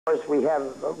Of course,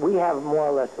 we have more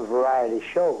or less a variety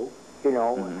show, you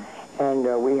know,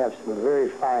 and we have some very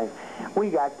fine.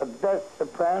 We got the best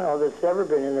soprano that's ever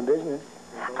been in the business.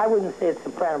 I wouldn't say it's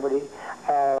soprano, but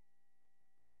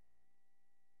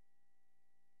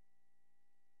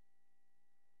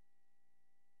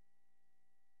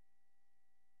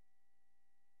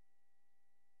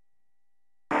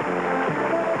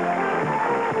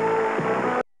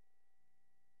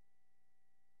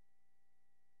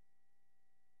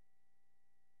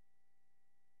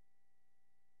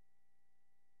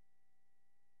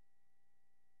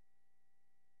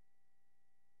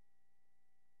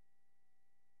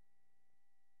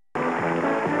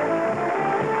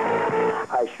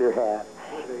I sure have.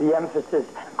 The emphasis,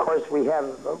 of course, we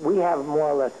have more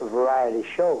or less a variety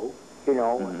show, you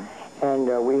know,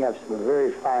 and we have some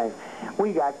very fine.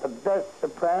 We got the best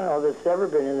soprano that's ever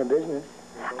been in the business.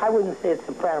 I wouldn't say it's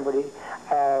soprano, but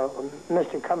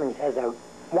Mr. Cummings has a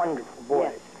wonderful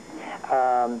voice.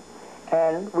 Yes.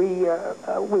 And we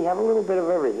have a little bit of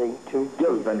everything to.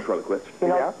 You're a ventriloquist. You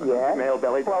know, yeah. Male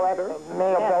belly dancer. Well,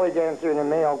 male belly dancer and a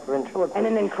male ventriloquist. And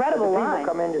an incredible line.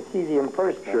 People come in to see the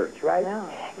impersonators, right? Yeah.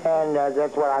 And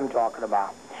that's what I'm talking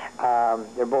about.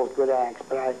 They're both good acts,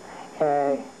 but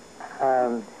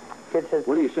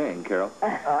What are you saying, Carol?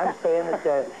 I'm saying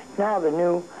that now the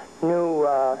new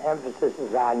emphasis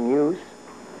is on use.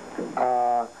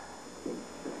 The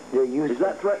use. Is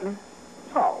that threatening?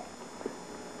 No.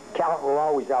 Talent will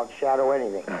always outshadow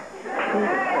anything.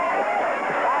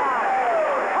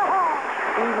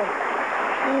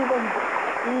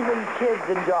 even kids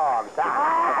and dogs.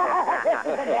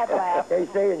 They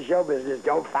say in show business,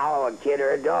 don't follow a kid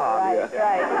or a dog. Right,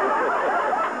 right.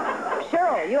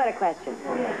 Cheryl, you had a question.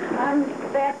 I'm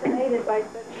fascinated by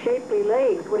such shapely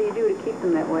legs. What do you do to keep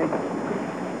them that way?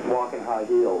 Walk in high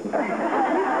heels.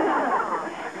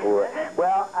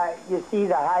 Well, you see,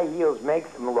 the high heels makes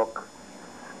them look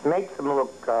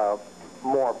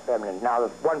more feminine. Now, the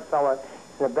one fella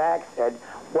in the back said,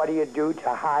 "What do you do to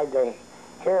hide the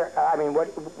hair? I mean,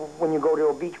 when you go to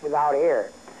a beach without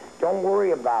hair? Don't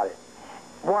worry about it."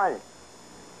 One.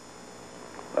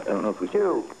 I don't know if we.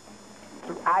 Two.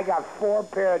 I got 4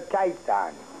 pair of tights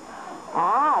on.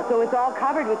 Ah, so it's all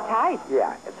covered with tights.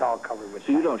 Yeah, it's all covered with So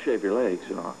tights. you don't shave your legs,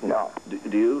 you know? No.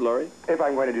 Do you, Lori? If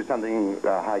I'm going to do something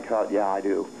high cut, yeah, I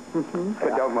do.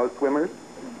 But don't most swimmers?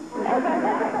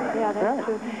 Yeah, that's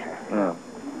true. No.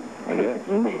 I guess.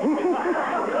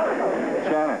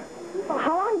 Shannon.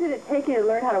 How long did it take you to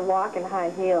learn how to walk in high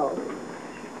heels?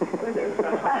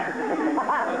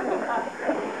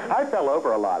 I fell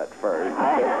over a lot at first.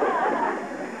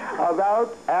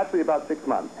 About 6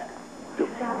 months.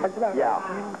 That's about Yeah.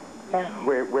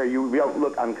 Where you don't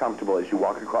look uncomfortable as you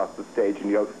walk across the stage and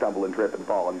you don't stumble and trip and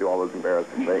fall and do all those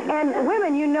embarrassing things. And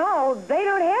women, you know, they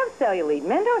don't have cellulite.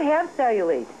 Men don't have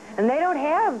cellulite. And they don't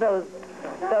have those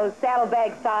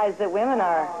saddlebag thighs that women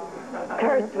are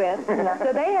cursed with.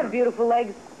 So they have beautiful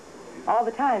legs all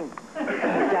the time.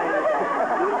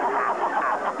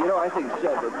 You know, I think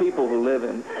the people who live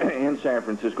in San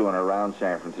Francisco and around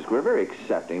San Francisco are very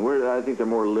accepting. I think they're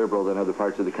more liberal than other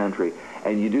parts of the country.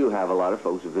 And you do have a lot of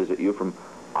folks who visit you from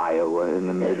Iowa and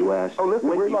the Midwest. Oh, listen,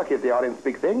 we're lucky if the audience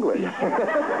speaks English. We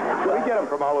get them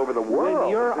from all over the world. When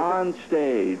you're on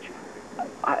stage,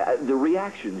 the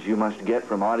reactions you must get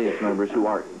from audience members who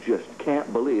just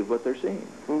can't believe what they're seeing.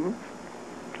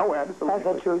 Oh, absolutely. That's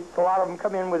the truth. A lot of them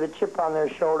come in with a chip on their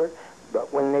shoulder,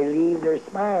 but when they leave, they're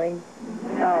smiling.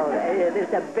 Oh,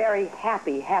 it's a very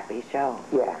happy, happy show.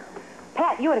 Yeah.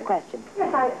 Pat, you had a question.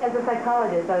 Yes, as a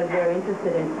psychologist, I was very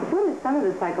interested in what are some of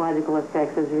the psychological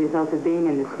effects as a result of being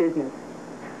in this business?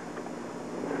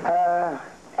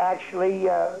 Actually,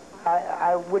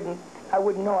 I wouldn't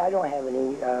know. I don't have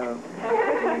any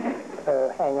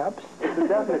hang-ups. It's a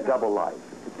definite double life.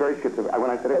 It's very schizophrenic. When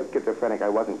I said it was schizophrenic, I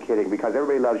wasn't kidding, because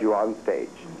everybody loves you on stage,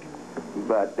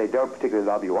 but they don't particularly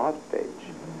love you off stage.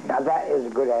 Now, that is a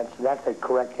good answer. That's a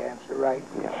correct answer, right?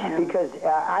 Yeah. Because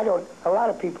a lot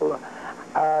of people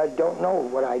don't know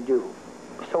what I do.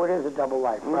 So it is a double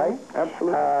life, right?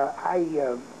 Absolutely.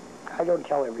 I don't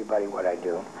tell everybody what I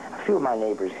do. A few of my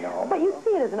neighbors know. But you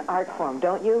see it as an art form,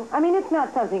 don't you? I mean, it's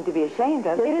not something to be ashamed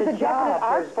of. It is a definite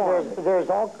art form. There's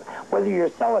all, whether you're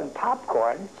selling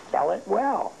popcorn, sell it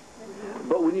well.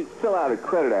 But when you fill out a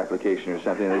credit application or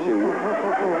something, they say,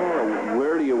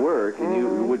 where do you work?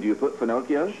 And would you put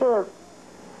Finocchio? Sure.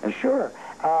 And sure.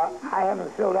 I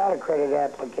haven't filled out a credit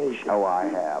application. Oh, I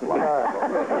have.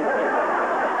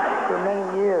 For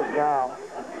many years now.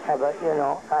 But, you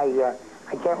know, I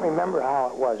can't remember how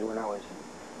it was when I was...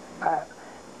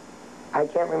 I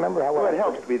can't remember how Well, well it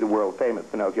helps to be the world famous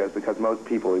Finocchio's because most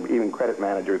people, even credit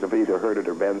managers, have either heard it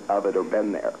or been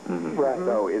there. Right.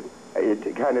 So it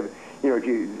kind of, if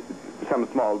you some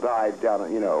small dive down,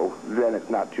 then it's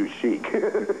not too chic.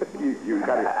 you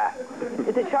kind of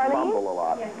Is it Charlene? mumble a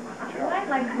lot. What I'd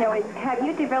like to know is, have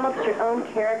you developed your own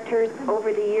characters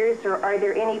over the years, or are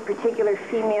there any particular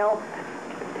female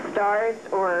stars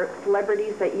or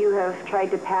celebrities that you have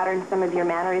tried to pattern some of your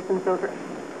mannerisms over?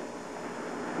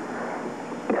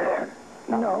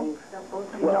 No.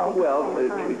 Well,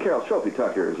 Carol, Sophie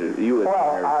Tucker, you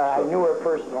admire. Well, I knew her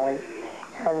personally,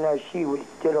 and she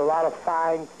did a lot of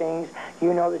fine things.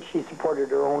 You know that she supported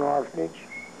her own orphanage?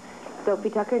 Sophie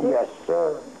Tucker did? Yes,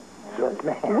 sir. Yes,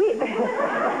 ma'am. Wait a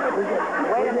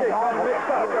minute.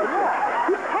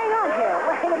 Hang on, Carol.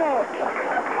 Wait a minute.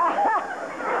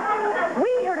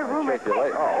 We heard a rumor.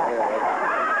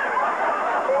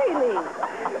 Really?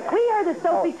 We heard that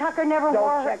Sophie Tucker never wore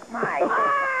Don't her... check mine.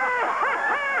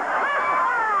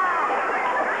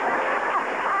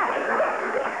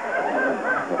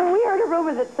 We heard a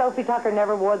rumor that Sophie Tucker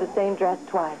never wore the same dress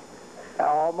twice.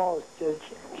 Almost.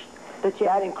 That she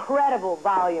had incredible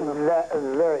volume of...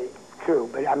 Very true,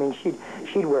 but I mean,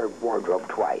 she'd wear wardrobe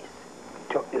twice.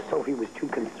 Sophie was too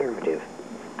conservative.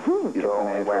 To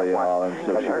only wear one.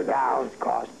 But her gowns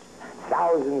cost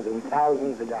thousands and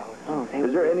thousands of dollars. Oh,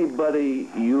 Is there anybody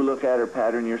you look at or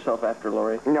pattern yourself after,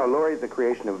 Lori? No, Lori's the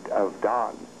creation of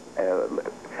Don.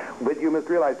 But you must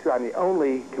realize, too, I'm the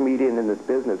only comedian in this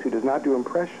business who does not do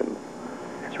impressions.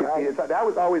 That's right. That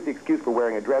was always the excuse for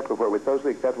wearing a dress before. It was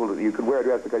socially acceptable that you could wear a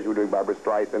dress because you were doing Barbara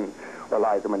Streisand or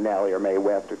Liza Minnelli or Mae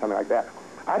West or something like that.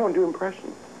 I don't do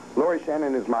impressions. Lori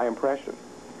Shannon is my impression.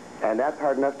 And that's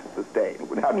hard enough to sustain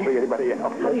without doing anybody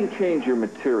else. How do you change your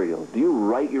material? Do you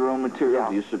write your own material? Yeah.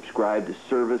 Do you subscribe to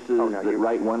services that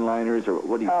write one-liners, or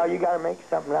what do you? You got to make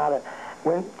something out of.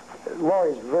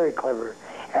 Lori's very clever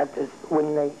at this.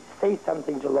 When they say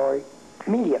something to Lori,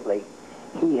 immediately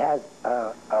he has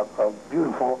a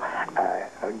beautiful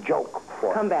joke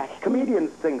for Come back.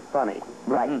 Comedians think funny.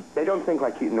 Right. They don't think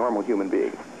like normal human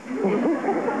beings.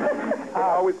 They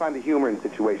always find the humor in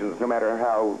situations, no matter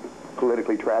how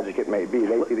politically tragic it may be.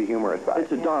 They see the humorous side.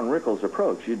 It's a Don Rickles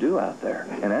approach you do out there,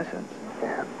 in essence.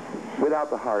 Yeah. Without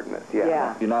the hardness, yeah.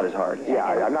 Yeah. You're not as hard. Yeah,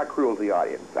 I'm not cruel to the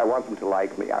audience. I want them to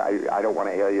like me. I don't want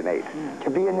to alienate. To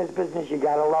be in this business, you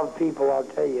got to love people, I'll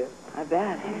tell you. I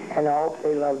bet. And I hope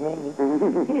they love me.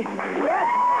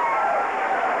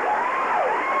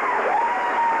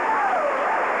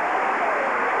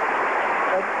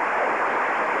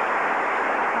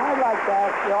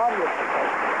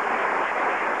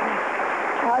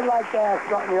 I'd like to ask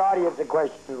the audience a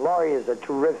question. Laurie is a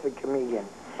terrific comedian.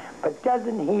 But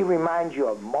doesn't he remind you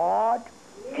of Maude?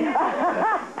 Well,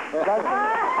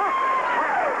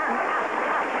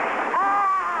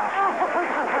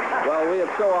 we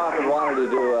have so often wanted to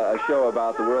do a show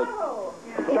about the world.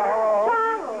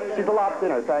 She's a lot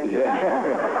thinner, thank you.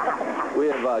 We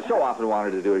have so often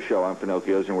wanted to do a show on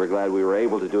Finocchio's, and we're glad we were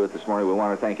able to do it this morning. We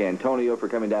want to thank Antonio for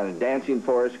coming down and dancing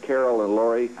for us, Carol and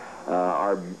Lori.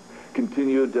 Our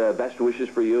continued best wishes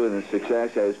for you and the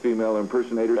success as female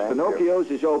impersonators.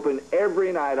 Finocchio's is open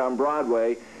every night on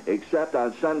Broadway, except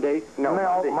on Sunday. No,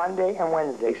 Monday and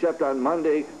Wednesday. Except on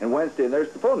Monday and Wednesday. And there's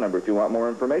the phone number if you want more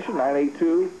information,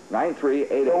 982-9388.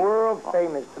 The world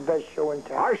famous, the best show in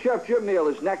town. Our Chef Jim Neal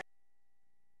is next.